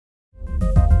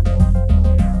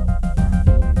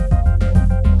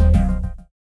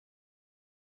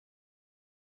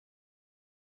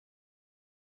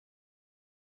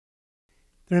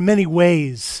There are many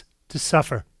ways to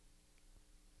suffer.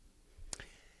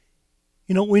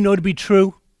 You know what we know to be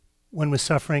true when we're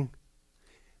suffering?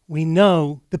 We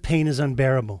know the pain is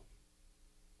unbearable.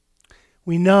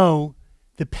 We know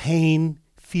the pain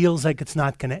feels like it's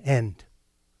not going to end.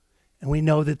 And we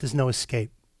know that there's no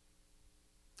escape.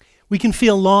 We can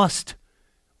feel lost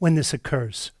when this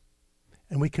occurs.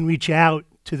 And we can reach out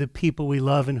to the people we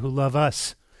love and who love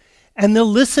us. And they'll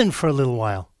listen for a little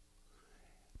while.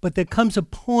 But there comes a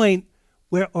point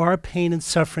where our pain and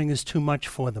suffering is too much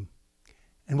for them.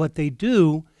 And what they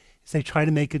do is they try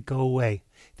to make it go away.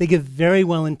 They give very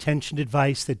well-intentioned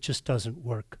advice that just doesn't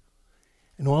work.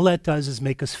 And all that does is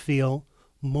make us feel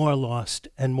more lost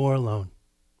and more alone.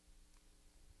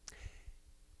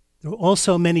 There are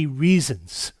also many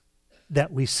reasons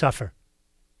that we suffer.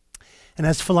 And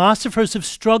as philosophers have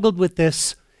struggled with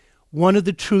this, one of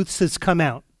the truths that's come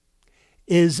out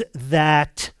is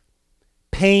that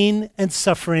pain and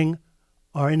suffering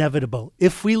are inevitable.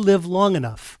 If we live long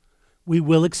enough, we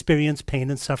will experience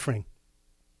pain and suffering.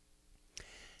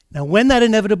 Now, when that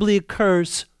inevitably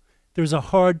occurs, there's a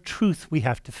hard truth we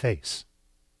have to face.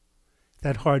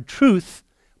 That hard truth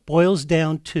boils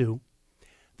down to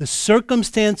the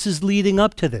circumstances leading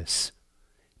up to this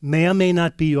may or may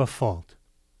not be your fault,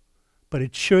 but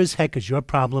it sure as heck is your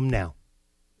problem now.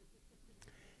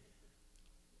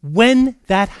 When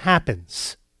that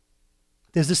happens,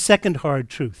 there's a second hard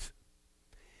truth.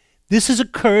 This has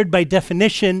occurred by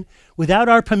definition without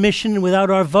our permission and without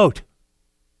our vote.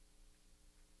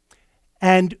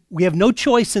 And we have no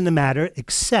choice in the matter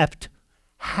except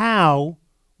how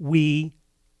we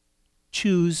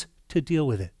choose to deal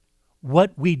with it,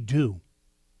 what we do.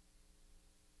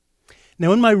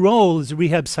 Now, in my role as a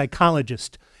rehab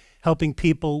psychologist, helping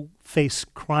people face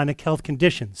chronic health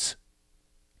conditions,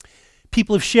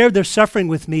 people have shared their suffering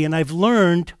with me, and I've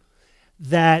learned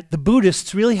that the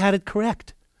Buddhists really had it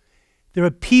correct. There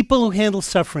are people who handle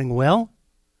suffering well,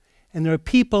 and there are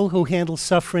people who handle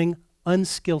suffering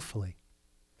unskillfully.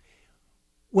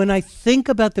 When I think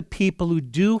about the people who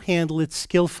do handle it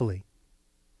skillfully,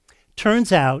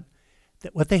 turns out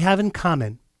that what they have in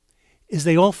common is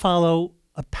they all follow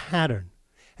a pattern.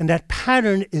 And that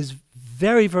pattern is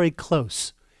very, very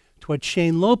close to what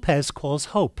Shane Lopez calls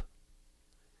hope.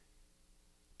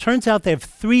 Turns out they have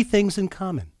three things in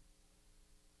common.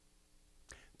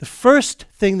 The first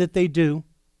thing that they do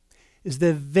is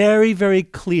they're very, very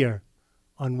clear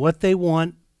on what they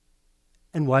want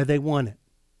and why they want it.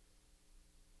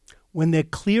 When they're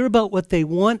clear about what they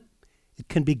want, it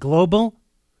can be global.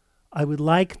 I would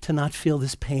like to not feel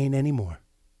this pain anymore.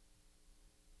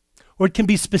 Or it can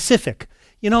be specific.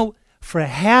 You know, for a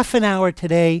half an hour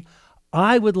today,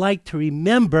 I would like to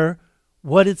remember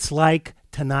what it's like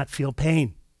to not feel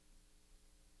pain.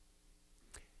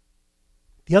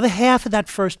 The other half of that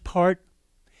first part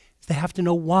is they have to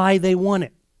know why they want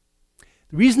it.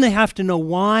 The reason they have to know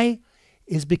why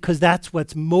is because that's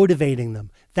what's motivating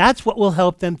them. That's what will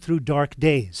help them through dark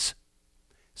days.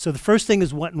 So the first thing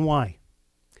is what and why.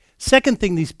 Second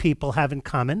thing these people have in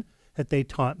common that they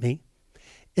taught me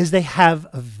is they have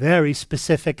a very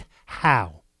specific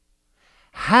how.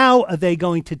 How are they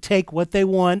going to take what they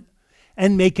want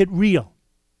and make it real?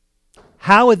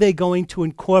 How are they going to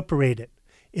incorporate it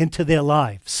into their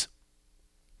lives?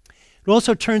 It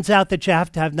also turns out that you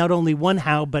have to have not only one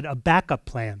how, but a backup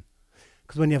plan.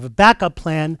 Because when you have a backup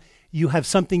plan, you have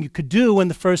something you could do when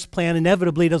the first plan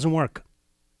inevitably doesn't work.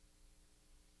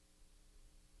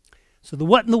 So the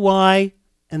what and the why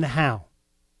and the how.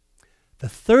 The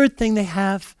third thing they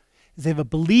have is they have a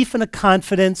belief and a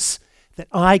confidence that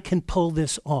I can pull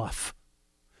this off,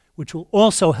 which will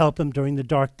also help them during the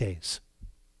dark days.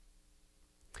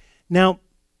 Now,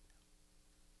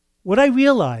 what I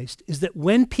realized is that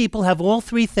when people have all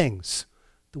three things,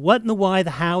 the what and the why,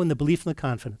 the how, and the belief and the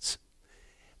confidence,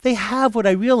 they have what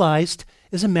I realized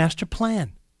is a master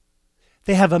plan.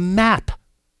 They have a map.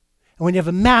 And when you have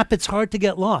a map, it's hard to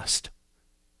get lost.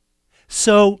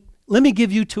 So let me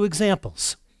give you two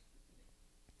examples.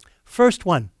 First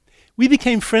one, we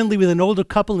became friendly with an older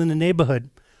couple in the neighborhood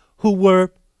who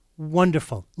were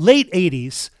wonderful. Late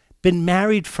 80s, been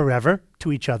married forever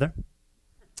to each other.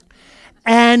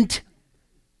 And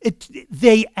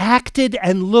they acted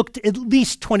and looked at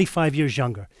least 25 years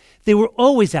younger. They were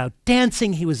always out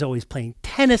dancing. He was always playing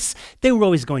tennis. They were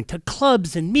always going to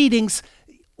clubs and meetings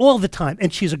all the time.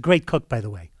 And she's a great cook, by the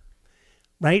way,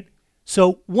 right?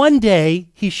 So one day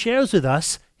he shares with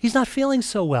us he's not feeling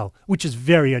so well, which is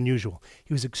very unusual.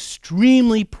 He was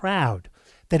extremely proud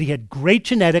that he had great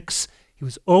genetics, he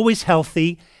was always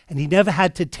healthy, and he never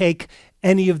had to take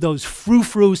any of those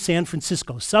frou-frou San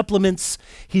Francisco supplements.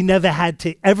 He never had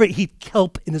to ever eat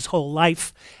kelp in his whole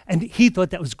life, and he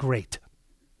thought that was great.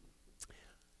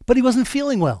 But he wasn't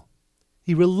feeling well.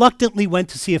 He reluctantly went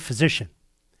to see a physician.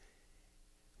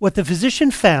 What the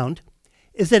physician found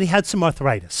is that he had some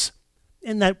arthritis,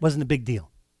 and that wasn't a big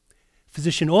deal. The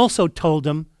physician also told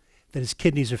him that his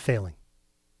kidneys are failing.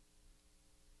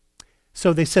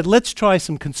 So they said, let's try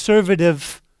some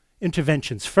conservative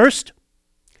interventions first.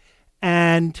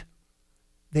 And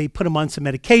they put him on some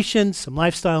medications, some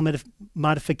lifestyle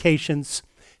modifications.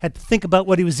 Had to think about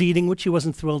what he was eating, which he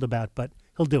wasn't thrilled about, but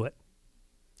he'll do it.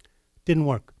 Didn't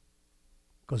work.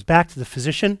 Goes back to the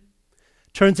physician.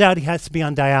 Turns out he has to be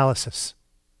on dialysis.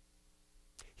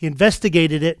 He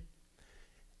investigated it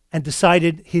and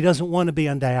decided he doesn't want to be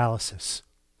on dialysis.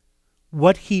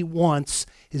 What he wants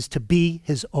is to be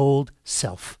his old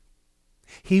self.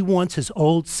 He wants his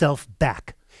old self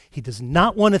back. He does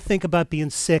not want to think about being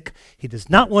sick. He does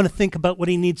not want to think about what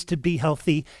he needs to be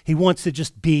healthy. He wants to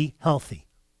just be healthy.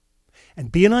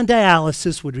 And being on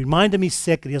dialysis would remind him he's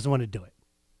sick and he doesn't want to do it.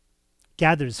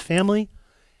 Gathered his family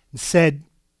and said,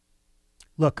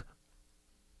 look,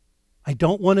 I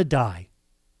don't want to die,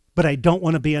 but I don't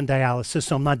want to be on dialysis,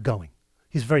 so I'm not going.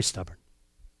 He's very stubborn.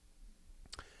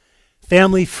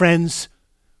 Family, friends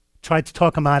tried to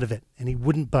talk him out of it, and he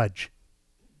wouldn't budge.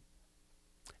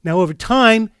 Now, over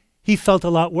time, he felt a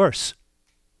lot worse.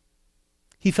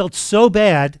 He felt so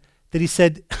bad that he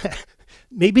said,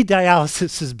 maybe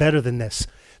dialysis is better than this.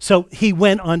 So he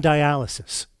went on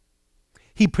dialysis.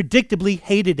 He predictably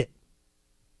hated it.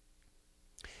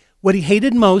 What he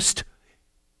hated most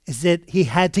is that he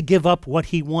had to give up what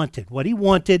he wanted. What he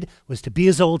wanted was to be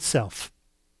his old self,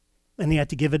 and he had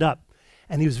to give it up.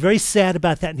 And he was very sad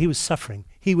about that, and he was suffering.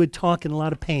 He would talk in a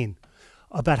lot of pain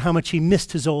about how much he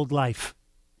missed his old life.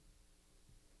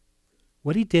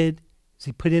 What he did is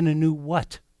he put in a new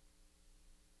what.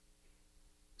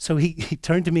 So he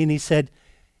turned to me and he said,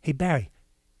 hey, Barry,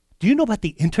 do you know about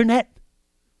the internet?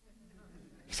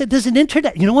 He said, there's an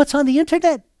internet. You know what's on the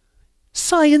internet?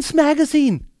 Science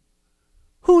magazine.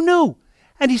 Who knew?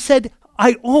 And he said,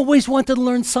 I always wanted to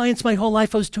learn science my whole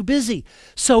life. I was too busy.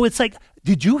 So it's like,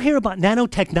 did you hear about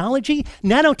nanotechnology?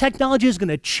 Nanotechnology is going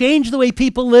to change the way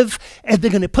people live, and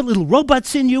they're going to put little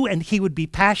robots in you, and he would be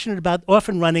passionate about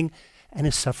often running, and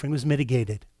his suffering was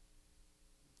mitigated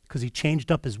because he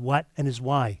changed up his what and his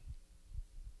why.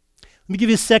 Let me give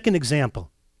you a second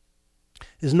example.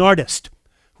 There's an artist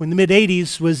who in the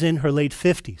mid-'80s was in her late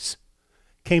 50s,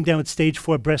 came down with stage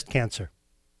 4 breast cancer.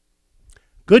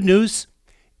 Good news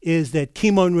is that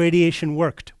chemo and radiation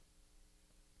worked.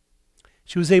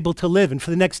 She was able to live, and for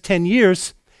the next 10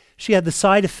 years, she had the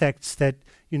side effects that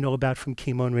you know about from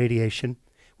chemo and radiation,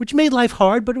 which made life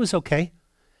hard, but it was okay.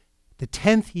 The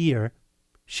 10th year,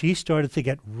 she started to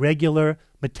get regular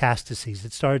metastases.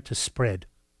 It started to spread.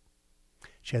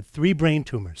 She had 3 brain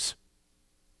tumors.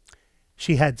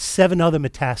 She had 7 other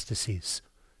metastases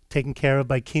taken care of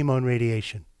by chemo and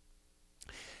radiation.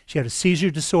 She had a seizure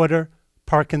disorder,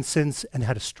 Parkinson's, and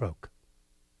had a stroke.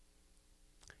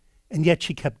 And yet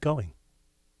she kept going.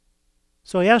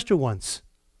 So I asked her once,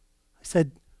 I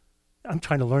said, I'm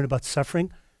trying to learn about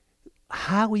suffering.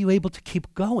 How were you able to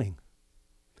keep going?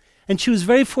 And she was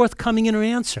very forthcoming in her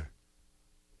answer.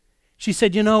 She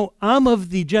said, you know, I'm of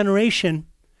the generation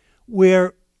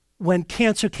where when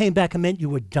cancer came back, it meant you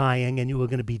were dying and you were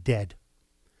going to be dead.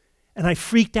 And I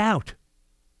freaked out.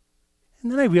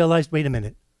 And then I realized, wait a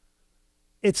minute.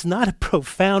 It's not a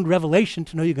profound revelation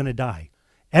to know you're going to die.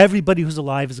 Everybody who's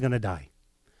alive is going to die.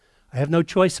 I have no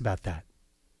choice about that.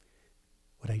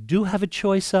 What I do have a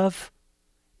choice of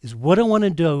is what I want to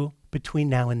do between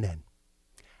now and then.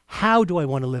 How do I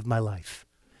want to live my life?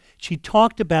 She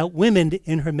talked about women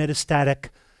in her metastatic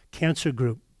cancer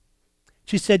group.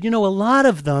 She said, you know, a lot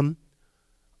of them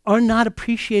are not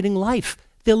appreciating life.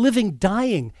 They're living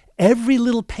dying. Every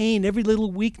little pain, every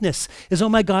little weakness is, oh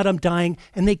my God, I'm dying,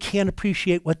 and they can't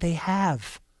appreciate what they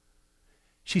have.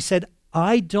 She said,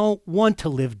 I don't want to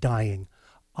live dying.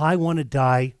 I want to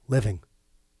die living.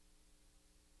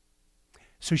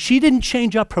 So she didn't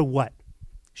change up her what.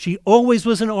 She always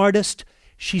was an artist.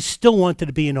 She still wanted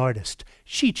to be an artist.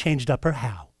 She changed up her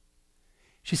how.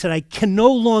 She said, I can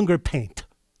no longer paint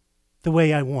the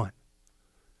way I want,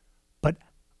 but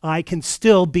I can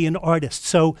still be an artist.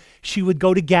 So she would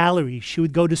go to galleries, she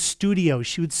would go to studios,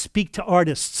 she would speak to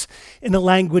artists in a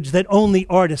language that only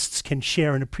artists can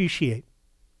share and appreciate.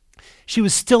 She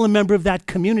was still a member of that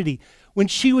community. When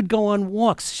she would go on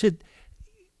walks,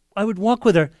 I would walk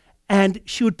with her, and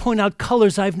she would point out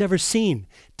colors I've never seen,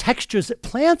 textures,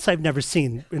 plants I've never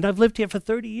seen, and I've lived here for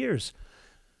 30 years.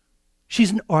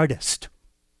 She's an artist.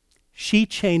 She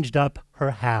changed up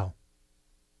her how.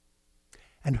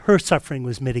 And her suffering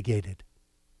was mitigated.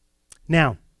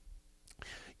 Now,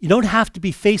 you don't have to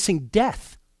be facing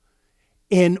death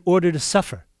in order to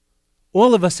suffer.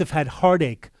 All of us have had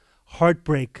heartache,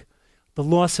 heartbreak, the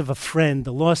loss of a friend,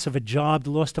 the loss of a job,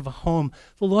 the loss of a home,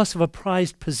 the loss of a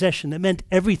prized possession that meant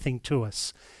everything to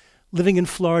us. Living in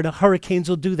Florida, hurricanes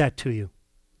will do that to you.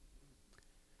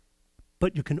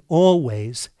 But you can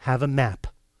always have a map.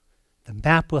 The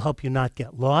map will help you not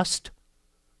get lost,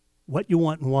 what you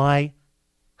want and why,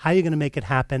 how you're going to make it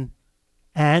happen,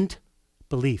 and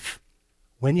belief.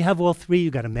 When you have all three,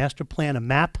 you've got a master plan, a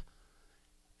map,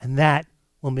 and that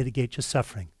will mitigate your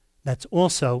suffering. That's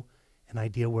also an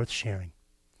idea worth sharing.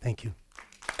 Thank you.